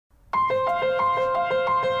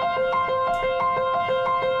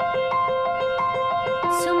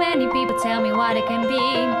people tell me what I can be.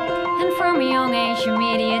 And from a young age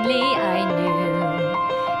immediately I knew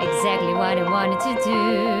exactly what I wanted to do.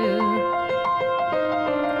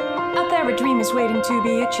 Out there a dream is waiting to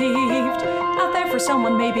be achieved. Out there for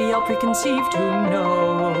someone maybe all preconceived. Who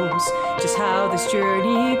knows just how this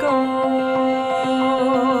journey goes.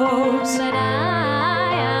 But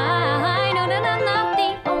I know that I'm not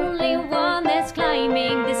the only one that's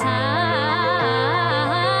climbing this high.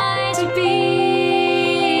 To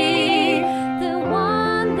be the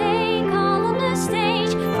one they call on the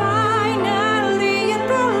stage, finally in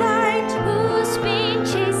the light. who's been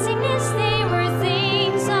chasing this day where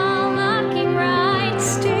things are looking right.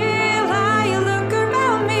 Still I look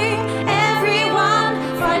around me, everyone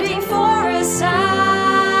fighting for a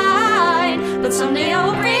sign. But someday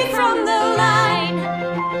I'll break from the line.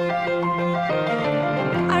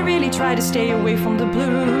 I really try to stay away from the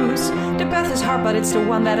blues. The path is hard, but it's the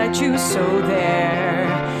one that I choose. So there,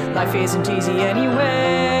 life isn't easy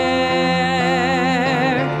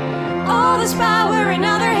anywhere. All this power in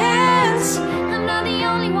other hands. I'm not the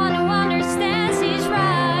only one who understands he's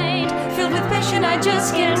right. Filled with passion, I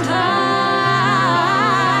just can't hide.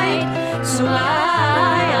 So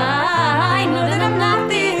I know that I'm not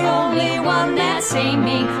the only one that's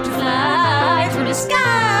aiming to fly through the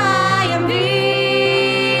sky and be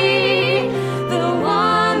the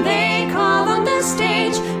one they call on the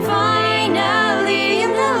stage. Finally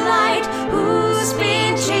in the light, who's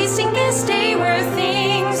been chasing this day where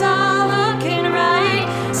things are looking right.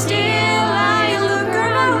 Still I look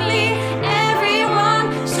around me, everyone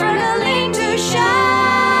struggling to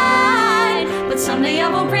shine. But someday I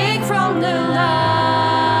will break from the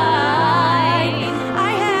line.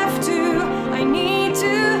 I have to, I need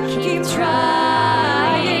to keep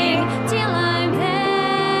trying Till I'm there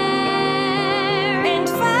and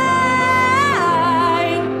find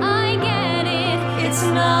I get it. it's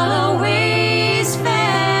not always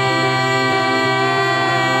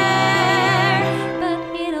fair.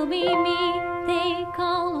 But it'll be me they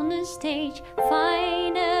call on the stage,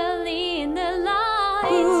 finally in the light.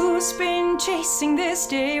 Who's been chasing this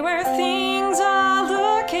day where things are